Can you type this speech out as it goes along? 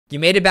You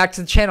made it back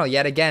to the channel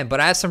yet again, but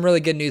I have some really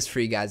good news for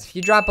you guys. If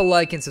you drop a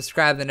like and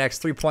subscribe in the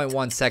next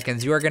 3.1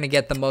 seconds, you are going to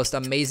get the most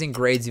amazing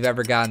grades you've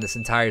ever gotten this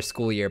entire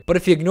school year. But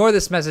if you ignore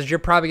this message, you're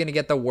probably going to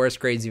get the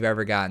worst grades you've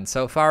ever gotten.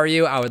 So if I were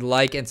you, I would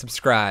like and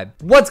subscribe.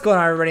 What's going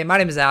on, everybody? My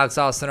name is Alex,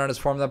 also known as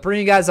Formula.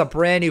 Bringing you guys a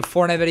brand new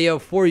Fortnite video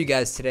for you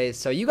guys today.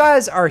 So you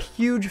guys are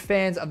huge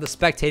fans of the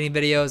spectating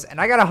videos, and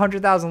I got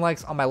 100,000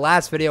 likes on my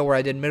last video where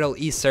I did Middle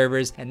East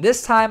servers, and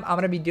this time I'm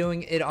going to be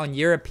doing it on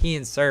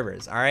European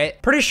servers. All right,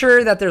 pretty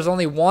sure that there's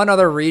only one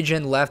other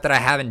region left that I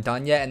haven't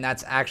done yet, and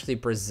that's actually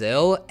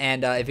Brazil.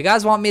 And if you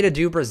guys want me to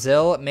do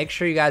Brazil, make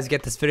sure you guys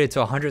get this video to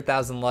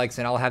 100,000 likes,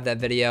 and I'll have that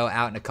video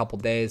out in a couple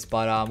days.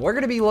 But we're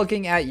going to be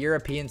looking at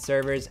European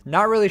servers.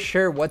 Not really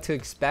sure what to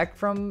expect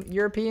from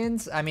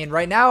Europeans. I mean,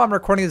 right now I'm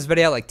recording this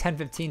video at like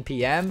 10:15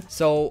 p.m.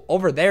 So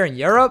over there in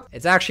Europe,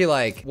 it's actually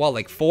like, well,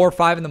 like 4 or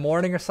 5 in the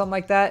morning or something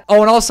like that.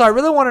 Oh, and also I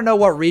really want to know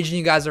what region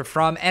you guys are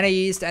from. NA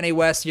East, NA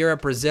West,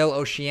 Europe, Brazil,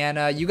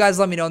 Oceania. You guys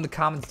let me know in the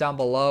comments down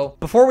below.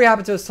 Before we hop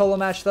into a solo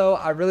match though,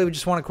 I really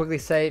just want to quickly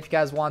say, if you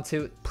guys want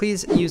to,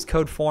 please use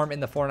code FORM in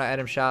the Fortnite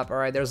item shop. All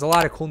right, there's a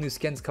lot of cool new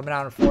skins coming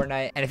out in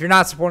Fortnite, and if you're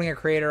not supporting a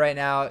creator right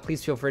now,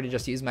 please feel free to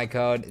just use my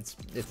code.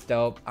 It's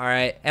dope. All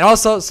right, and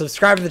also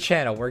subscribe to the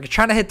channel. We're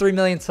trying to hit 3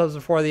 million subs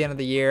before the end of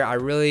the year. I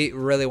really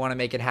want to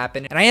make it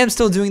happen, and I am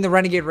still doing the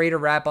Renegade Raider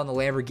wrap on the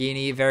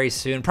Lamborghini very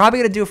soon. Probably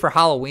gonna do it for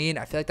Halloween.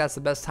 I feel like that's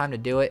the best time to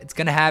do it. It's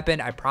gonna happen,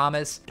 I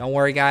promise. Don't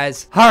worry,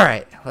 guys. All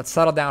right, let's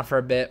settle down for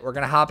a bit. We're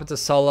gonna hop into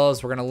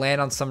solos. We're gonna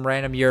land on some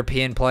random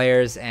European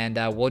players, and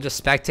we'll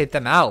just spectate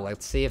them out.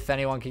 Let's see if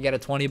anyone can get a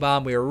 20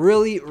 bomb. We were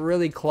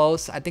really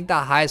close. I think the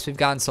highest we've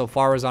gotten so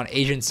far was on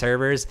Asian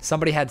servers.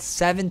 Somebody had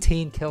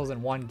 17 kills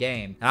in one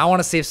game, and I want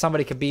to see if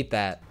somebody could beat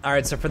that. All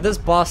right, so for this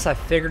boss, I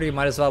figured we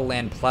might as well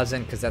land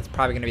Pleasant, because that's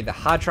probably going to be the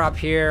hot drop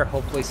here.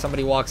 Hopefully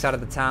somebody walks out of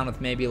the town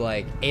with maybe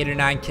like 8 or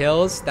 9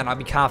 kills. Then I'll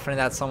be confident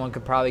that someone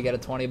could probably get a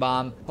 20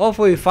 bomb.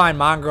 Hopefully we find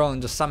Mongrel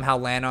and just somehow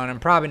land on him.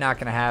 Probably not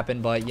going to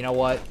happen, but you know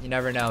what? You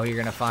never know who you're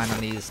going to find on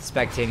these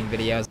spectating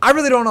videos. I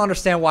really don't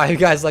understand why you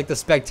guys like the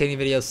spectating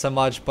videos so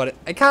much, but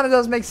it kind of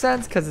does make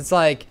sense, because it's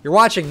like you're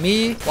watching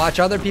me watch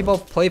other people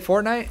play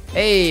Fortnite.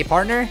 Hey,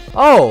 partner.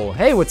 Oh,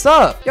 hey, what's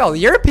up? Yo, the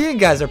European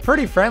guys are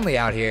pretty friendly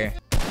out here.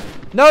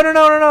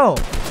 No.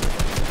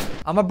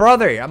 I'm a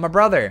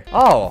brother.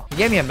 Oh, he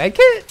gave me a med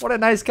kit? What a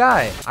nice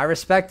guy. I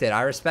respect it.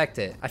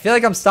 I feel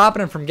like I'm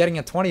stopping him from getting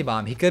a 20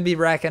 bomb. He could be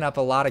racking up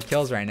a lot of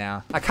kills right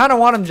now. I kind of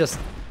want him just...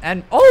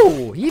 And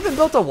oh, he even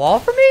built a wall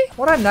for me?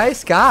 What a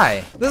nice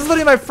guy. This is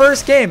literally my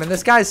first game, and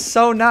this guy's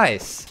so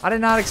nice. I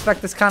did not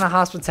expect this kind of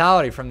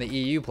hospitality from the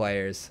EU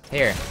players.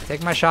 Here,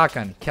 take my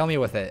shotgun. Kill me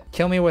with it.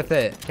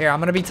 Here, I'm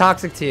gonna be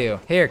toxic to you.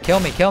 Here, kill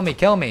me.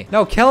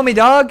 No, kill me,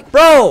 dog.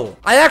 Bro,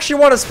 I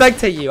actually want to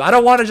spectate you. I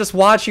don't want to just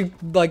watch you,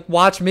 like,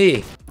 watch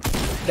me.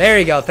 There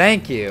you go.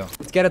 Thank you.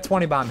 Let's get a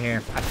 20 bomb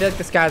here. I feel like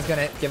this guy's going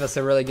to give us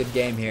a really good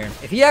game here.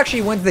 If he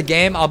actually wins the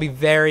game, I'll be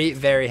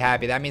very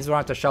happy. That means we don't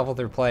have to shuffle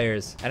through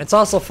players. And it's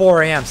also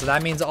 4 a.m., so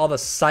that means all the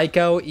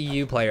psycho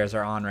EU players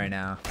are on right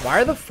now.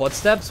 Why are the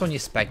footsteps when you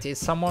spectate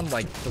someone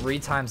like 3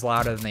 times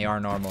louder than they are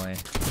normally?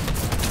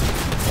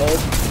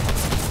 Oh.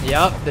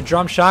 Yep, the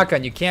drum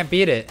shotgun. You can't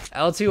beat it.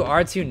 L2,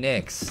 R2,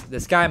 Nyx.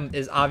 This guy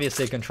is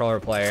obviously a controller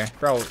player.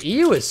 Bro,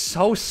 EU is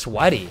so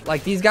sweaty.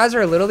 Like, these guys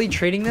are literally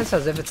treating this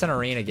as if it's an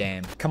arena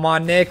game. Come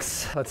on,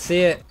 Nyx. Let's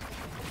see it.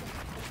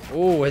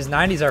 Ooh, his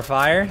 90s are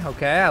fire.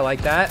 Okay, I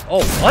like that.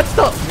 Oh,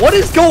 what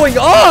is going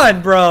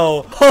on,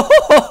 bro?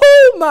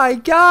 Oh my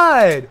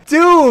God.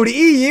 Dude,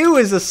 EU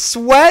is a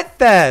sweat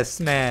fest,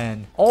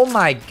 man. Oh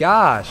my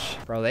gosh.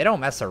 Bro, they don't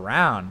mess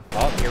around.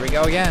 Oh, here we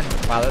go again.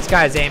 Wow, this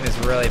guy's aim is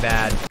really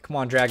bad. Come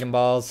on, Dragon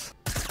Balls.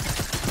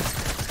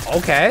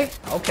 Okay.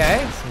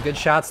 Some good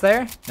shots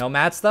there. No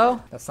mats,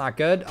 though. That's not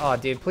good. Oh,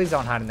 dude, please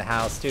don't hide in the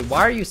house. Dude,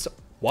 why are you so...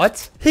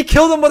 What? He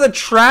killed him with a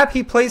trap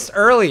he placed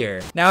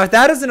earlier. Now, if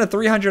that isn't a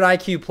 300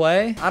 IQ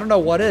play, I don't know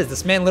what is.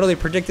 This man literally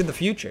predicted the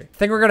future. I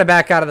think we're going to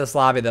back out of this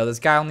lobby, though. This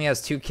guy only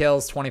has 2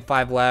 kills,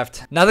 25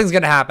 left. Nothing's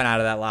going to happen out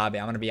of that lobby.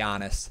 I'm going to be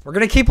honest. We're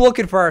going to keep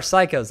looking for our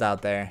psychos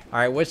out there. All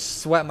right, which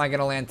sweat am I going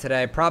to land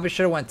today? Probably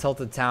should have went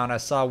Tilted Town. I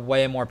saw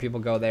way more people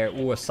go there.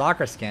 Ooh, a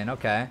soccer skin.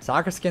 Okay.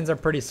 Soccer skins are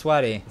pretty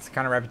sweaty. It's the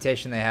kind of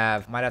reputation they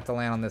have. Might have to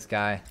land on this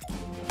guy.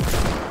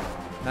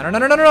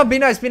 No. Be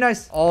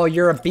nice. Oh,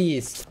 you're a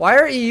beast. Why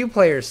are EU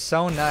players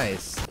so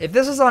nice? If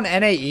this was on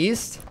NA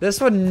East,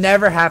 this would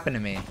never happen to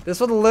me. This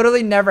would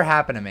literally never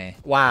happen to me.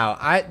 Wow.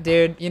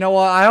 Dude, you know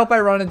what? I hope I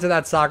run into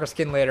that soccer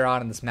skin later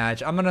on in this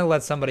match. I'm gonna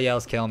let somebody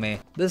else kill me.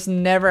 This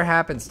never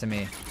happens to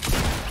me.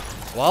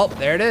 Well,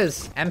 there it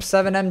is.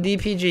 M7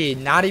 MDPG.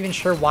 Not even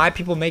sure why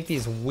people make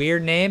these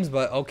weird names,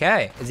 but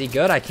okay. Is he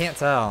good? I can't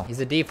tell. He's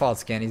a default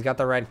skin. He's got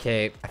the red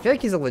cape. I feel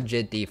like he's a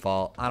legit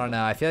default. I don't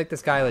know. I feel like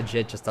this guy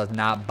legit just does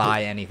not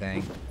buy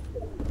anything.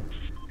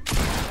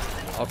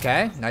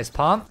 Okay, nice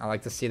pump. I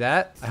like to see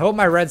that. I hope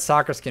my red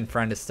soccer skin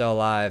friend is still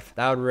alive.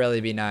 That would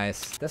really be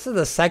nice. This is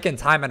the second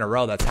time in a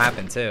row that's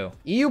happened too.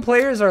 EU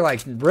players are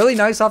like really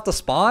nice off the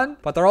spawn,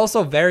 but they're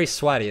also very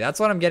sweaty. That's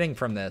what I'm getting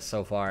from this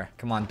so far.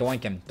 Come on,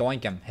 doink him,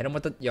 doink him. Hit him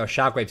with the, yo,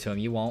 shockwave to him.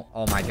 You won't.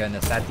 Oh my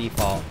goodness, that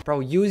default.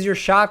 Bro, use your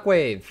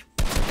shockwave.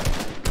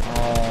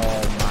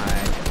 Oh my.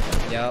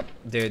 Yep,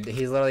 dude,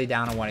 he's literally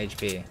down to 1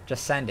 HP.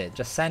 Just send it.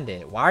 Just send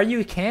it. Why are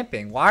you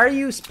camping? Why are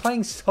you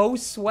playing so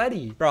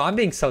sweaty? Bro, I'm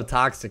being so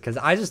toxic because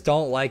I just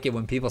don't like it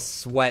when people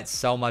sweat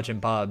so much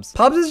in pubs.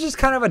 Pubs is just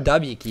kind of a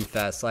W key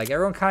fest. Like,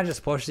 everyone kind of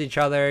just pushes each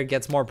other,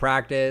 gets more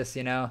practice,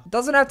 you know? It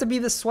doesn't have to be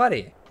this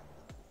sweaty.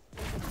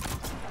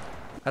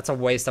 That's a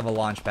waste of a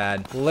launch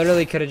pad.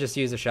 Literally could have just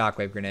used a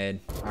shockwave grenade.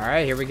 All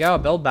right, here we go.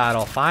 Build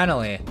battle,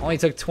 finally. Only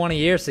took 20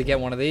 years to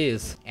get one of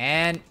these.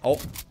 And, oh.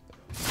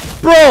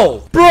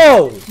 Bro,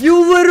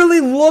 you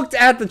literally looked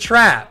at the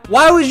trap.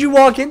 Why would you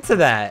walk into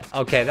that?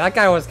 Okay, that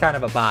guy was kind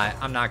of a bot.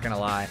 I'm not gonna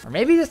lie. Or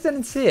maybe he just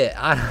didn't see it.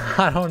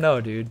 I don't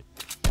know, dude.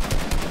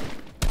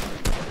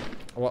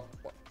 What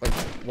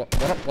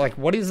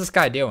is this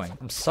guy doing?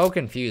 I'm so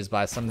confused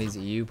by some of these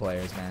EU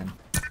players, man.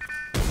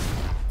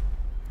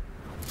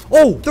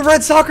 Oh, the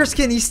red soccer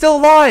skin. He's still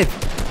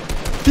alive.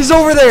 He's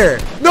over there.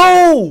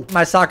 No!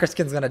 My soccer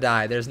skin's gonna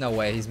die. There's no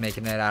way he's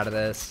making it out of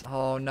this.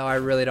 Oh, no, I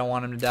really don't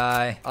want him to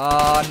die.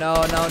 Oh,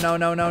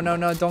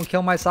 no. Don't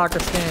kill my soccer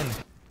skin.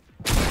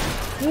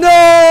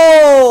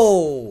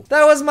 No!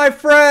 That was my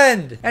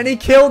friend. And he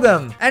killed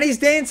him. And he's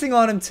dancing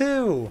on him,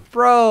 too.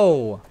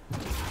 Bro.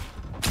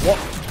 What?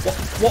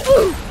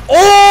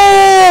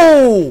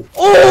 Oh!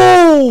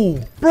 Oh!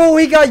 Bro,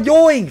 he got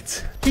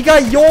yoinked. He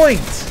got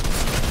yoinked.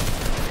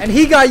 And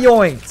he got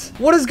yoinked.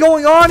 What is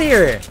going on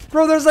here?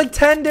 Bro, there's like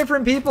 10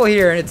 different people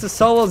here and it's a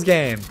solos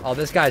game. Oh,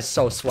 this guy's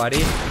so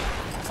sweaty.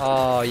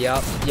 Oh,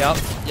 yep.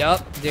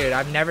 Dude,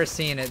 I've never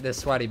seen it this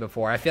sweaty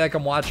before. I feel like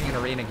I'm watching an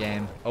arena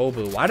game.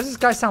 Obu. Why does this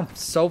guy sound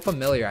so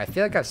familiar? I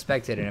feel like I've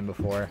spectated him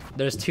before.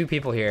 There's 2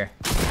 people here.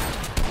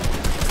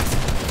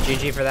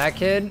 GG for that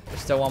kid.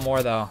 There's still one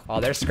more though. Oh,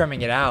 they're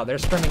scrimming it out. They're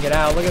scrimming it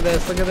out. Look at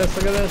this. Look at this.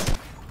 Look at this.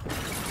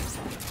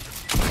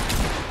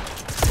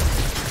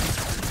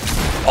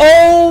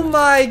 Oh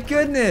my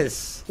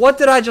goodness. What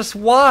did I just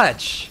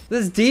watch?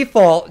 This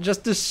default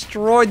just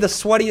destroyed the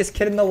sweatiest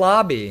kid in the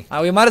lobby.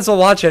 We might as well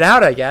watch it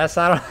out, I guess.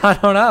 I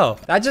don't know.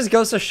 That just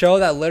goes to show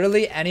that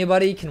literally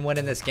anybody can win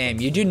in this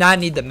game. You do not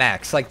need the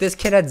max. Like, this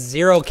kid had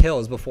 0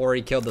 kills before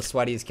he killed the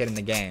sweatiest kid in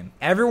the game.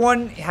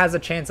 Everyone has a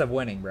chance of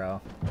winning, bro.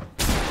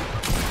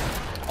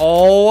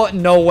 Oh,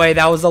 no way.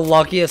 That was the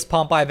luckiest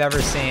pump I've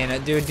ever seen.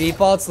 Dude,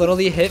 defaults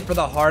literally hit for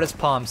the hardest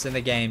pumps in the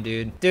game,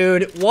 dude.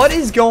 Dude, what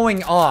is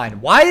going on?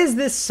 Why is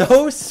this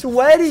so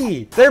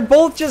sweaty? They're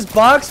both just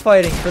box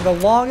fighting for the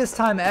longest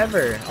time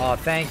ever. Oh,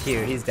 thank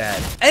you. He's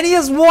dead. And he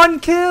has 1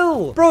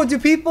 kill. Bro, do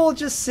people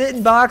just sit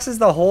in boxes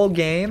the whole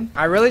game?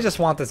 I really just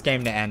want this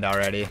game to end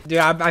already. Dude,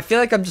 I feel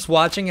like I'm just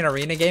watching an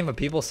arena game of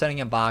people sitting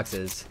in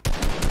boxes.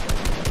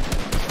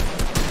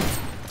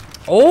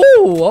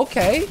 Oh,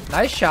 okay.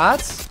 Nice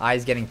shots. Ah,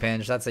 he's getting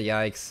pinched. That's a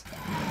yikes.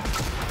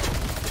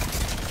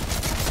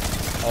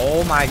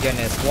 Oh my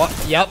goodness. What?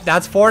 Yep,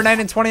 that's Fortnite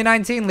in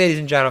 2019, ladies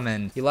and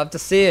gentlemen. You love to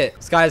see it.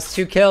 This guy has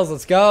 2 kills.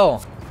 Let's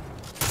go.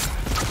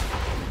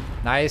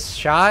 Nice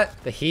shot.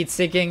 The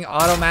heat-seeking,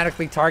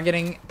 automatically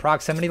targeting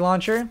proximity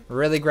launcher.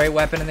 Really great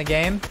weapon in the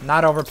game.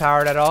 Not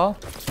overpowered at all.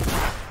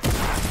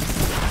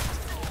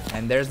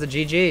 And there's the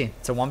GG.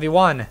 It's a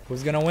 1v1.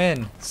 Who's gonna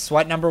win?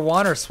 Sweat number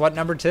 1 or sweat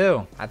number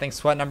 2? I think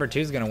sweat number 2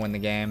 is gonna win the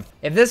game.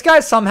 If this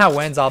guy somehow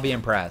wins, I'll be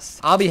impressed.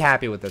 I'll be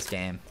happy with this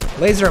game.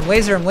 Laser him,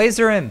 laser him,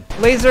 laser him.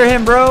 Laser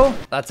him, bro.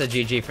 That's a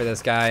GG for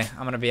this guy.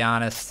 I'm gonna be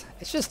honest.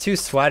 It's just too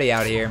sweaty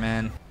out here,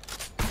 man.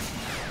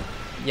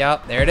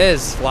 Yep, there it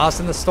is. Lost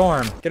in the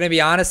storm. Gonna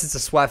be honest, it's a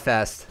sweat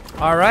fest.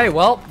 All right,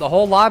 well, the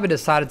whole lobby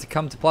decided to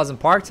come to Pleasant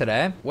Park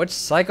today. Which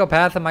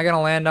psychopath am I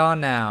gonna land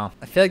on now?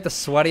 I feel like the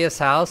sweatiest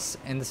house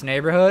in this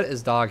neighborhood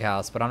is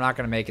Doghouse, but I'm not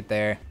gonna make it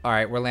there. All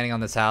right, we're landing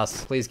on this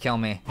house. Please kill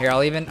me. Here,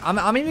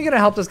 I'm even gonna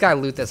help this guy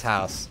loot this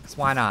house. 'Cause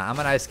why not? I'm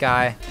a nice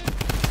guy.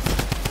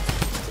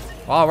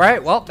 All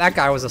right, well, that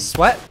guy was a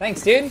sweat.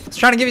 Thanks, dude. I was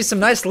trying to give you some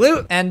nice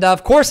loot. And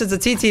of course, it's a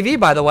TTV,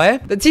 by the way.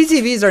 The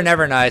TTVs are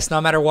never nice, no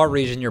matter what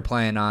region you're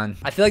playing on.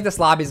 I feel like this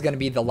lobby is gonna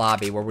be the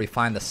lobby where we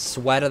find the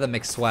sweat of the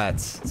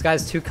McSweats. This guy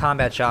has 2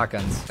 combat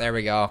shotguns. There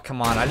we go.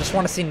 Come on, I just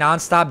want to see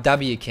nonstop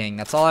W King.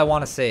 That's all I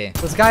want to see.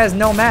 This guy has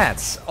no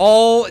mats.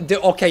 Oh,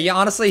 okay, yeah,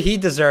 honestly, he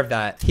deserved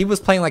that. He was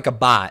playing like a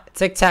bot.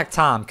 Tic-tac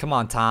Tom. Come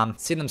on, Tom.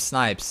 See them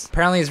snipes.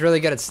 Apparently, he's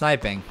really good at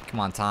sniping. Come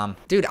on, Tom.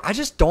 Dude, I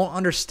just don't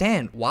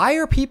understand. Why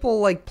are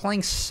people like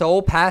playing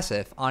so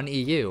passive on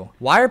EU?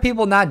 Why are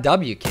people not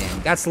W King?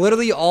 That's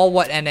literally all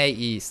what NA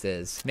East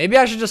is. Maybe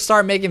I should just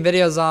start making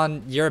videos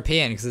on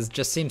European because it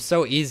just seems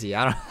so easy.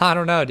 I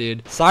don't know,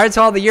 dude. Sorry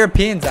to all the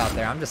Europeans out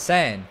there. I'm just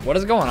saying. What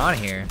is going on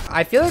here?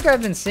 I feel like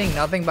I've been seeing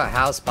nothing but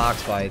house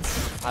box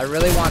fights. I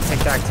really want Tic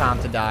Tac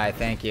Tom to die.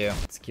 Thank you.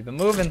 Let's keep it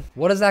moving.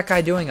 What is that guy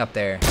doing up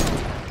there?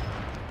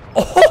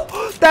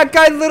 Oh, that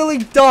guy literally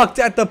ducked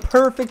at the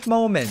perfect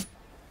moment.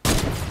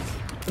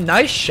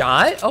 Nice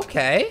shot.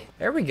 Okay.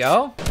 There we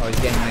go. Oh, he's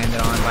getting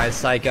landed on by a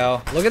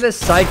psycho. Look at this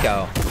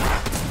psycho.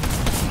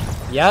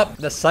 Yep,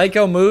 the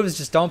psycho moves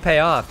just don't pay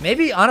off.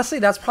 Maybe, honestly,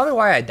 that's probably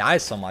why I die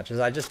so much,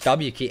 is I just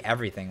W key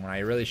everything when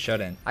I really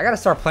shouldn't. I gotta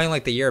start playing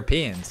like the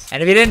Europeans.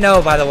 And if you didn't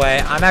know, by the way,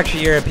 I'm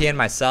actually European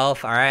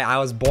myself, all right? I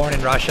was born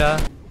in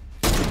Russia.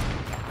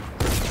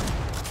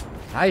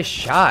 Nice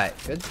shot.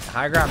 Good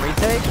high ground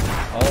retake.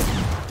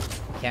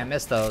 Oh, can't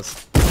miss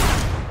those.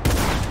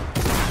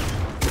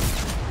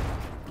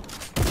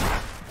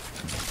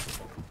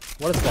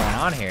 What is going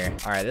on here?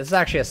 All right, this is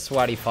actually a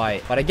sweaty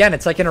fight. But again,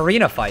 it's like an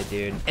arena fight,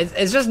 dude.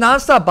 It's just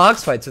nonstop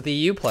box fights with the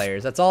EU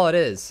players. That's all it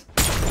is.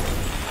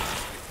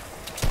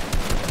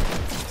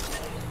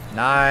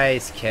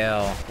 Nice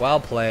kill. Well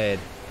played.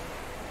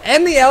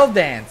 And the L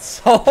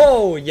dance.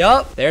 Oh,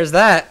 yup. There's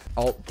that.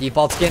 Oh,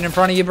 default's getting in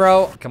front of you,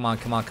 bro. Come on,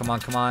 come on, come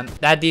on, come on.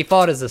 That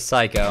default is a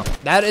psycho.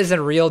 That is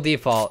a real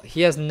default.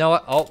 He has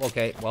no... Oh,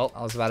 okay. Well,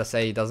 I was about to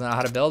say he doesn't know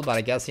how to build, but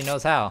I guess he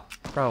knows how.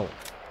 Bro.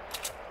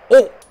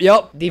 Oh,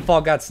 yep.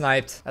 Default got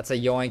sniped. That's a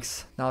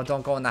yoinks. No,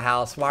 don't go in the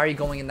house. Why are you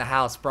going in the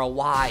house, bro?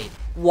 Why?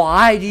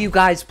 Why do you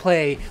guys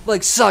play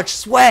like such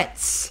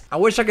sweats? I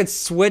wish I could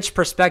switch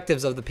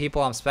perspectives of the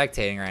people I'm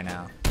spectating right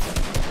now.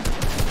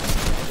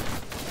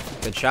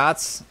 Good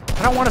shots.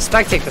 I don't want to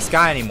spectate this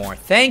guy anymore.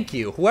 Thank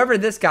you. Whoever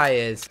this guy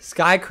is.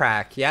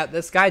 Skycrack. Yeah,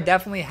 this guy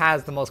definitely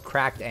has the most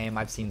cracked aim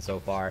I've seen so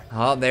far.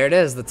 Oh, there it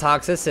is. The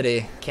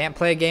toxicity. Can't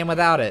play a game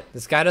without it.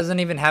 This guy doesn't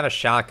even have a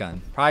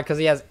shotgun. Probably because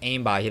he has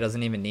aimbot. He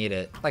doesn't even need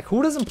it. Like,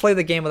 who doesn't play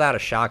the game without a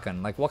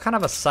shotgun? Like, what kind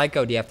of a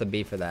psycho do you have to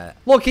be for that?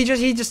 Look, he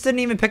just didn't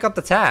even pick up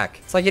the tack.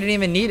 It's like he didn't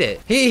even need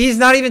it. He's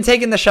not even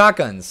taking the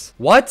shotguns.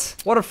 What?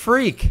 What a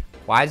freak.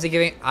 Why is he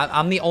giving...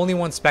 I'm the only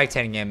one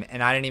spectating him,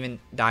 and I didn't even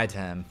die to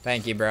him.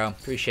 Thank you, bro.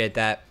 Appreciate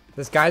that.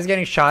 This guy's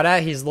getting shot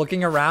at. He's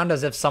looking around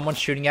as if someone's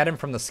shooting at him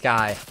from the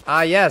sky.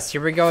 Ah, yes.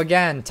 Here we go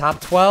again.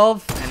 Top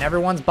 12, and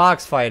everyone's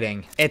box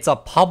fighting. It's a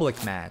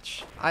public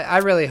match. I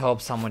really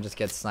hope someone just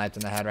gets sniped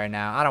in the head right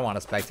now. I don't want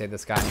to spectate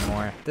this guy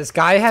anymore. This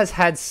guy has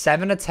had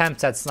 7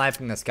 attempts at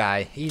sniping this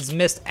guy. He's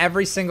missed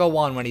every single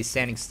one when he's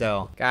standing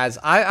still. Guys,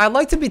 I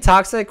like to be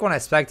toxic when I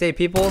spectate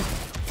people.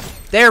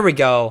 There we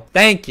go.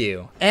 Thank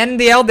you. And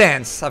the L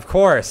dance, of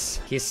course.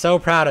 He's so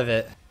proud of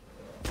it.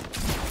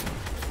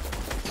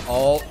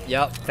 Oh,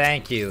 yep.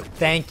 Thank you.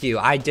 Thank you.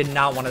 I did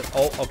not want to...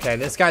 Oh, okay.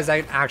 This guy's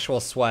an actual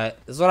sweat.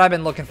 This is what I've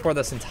been looking for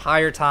this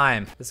entire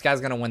time. This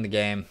guy's going to win the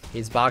game.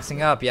 He's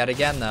boxing up yet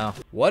again, though.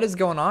 What is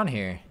going on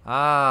here?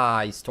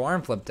 Ah, he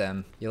storm flipped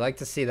him. You like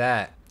to see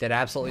that. Did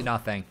absolutely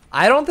nothing.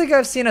 I don't think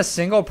I've seen a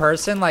single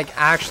person like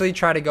actually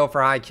try to go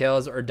for high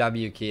kills or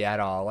W key at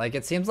all. Like,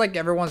 it seems like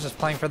everyone's just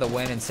playing for the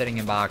win and sitting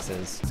in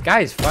boxes. This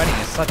guy he's fighting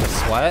is such a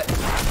sweat.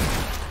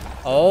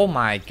 Oh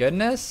my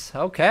goodness.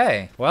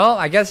 Okay. Well,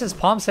 I guess his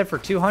pumps hit for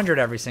 200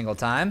 every single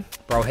time.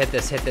 Bro, hit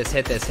this, hit this,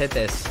 hit this, hit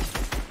this.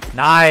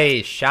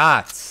 Nice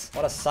shots.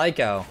 What a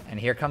psycho. And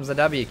here comes the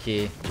W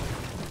key.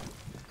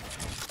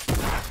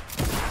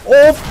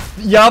 Oh,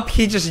 yup.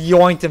 He just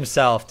yoinked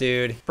himself,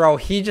 dude. Bro,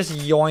 he just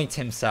yoinked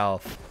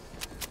himself.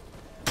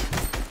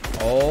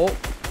 Oh.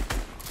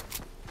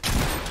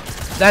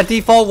 That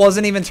default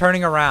wasn't even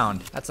turning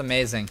around. That's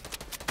amazing.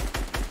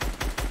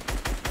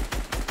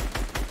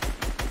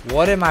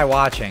 What am I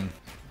watching?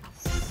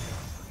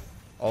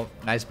 Oh,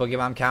 nice boogie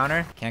bomb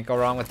counter. Can't go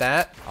wrong with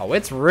that. Oh,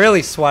 it's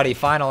really sweaty.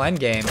 Final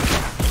endgame.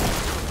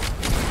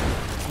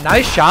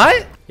 Nice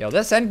shot. Yo,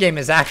 this endgame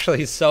is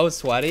actually so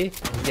sweaty.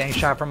 Getting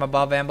shot from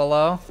above and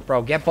below.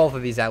 Bro, get both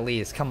of these at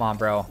least. Come on,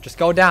 bro. Just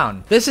go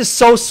down. This is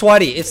so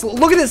sweaty.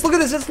 Look at this. Look at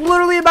this. It's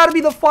literally about to be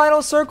the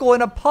final circle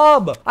in a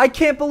pub. I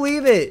can't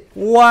believe it.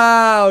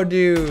 Wow,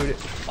 dude.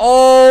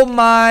 Oh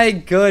my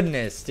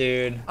goodness,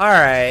 dude. All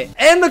right.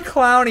 And the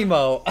clown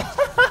emote.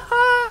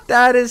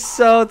 That is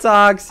so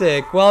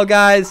toxic. Well,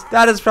 guys,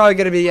 that is probably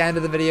going to be the end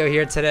of the video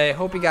here today.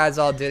 Hope you guys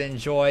all did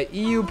enjoy.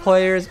 EU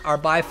players are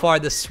by far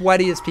the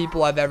sweatiest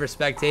people I've ever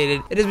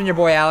spectated. It has been your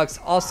boy Alex,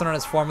 also known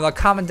as Formula.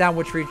 Comment down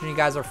which region you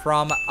guys are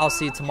from. I'll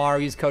see you tomorrow.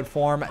 Use code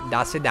FORM.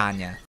 Da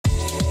Sidania.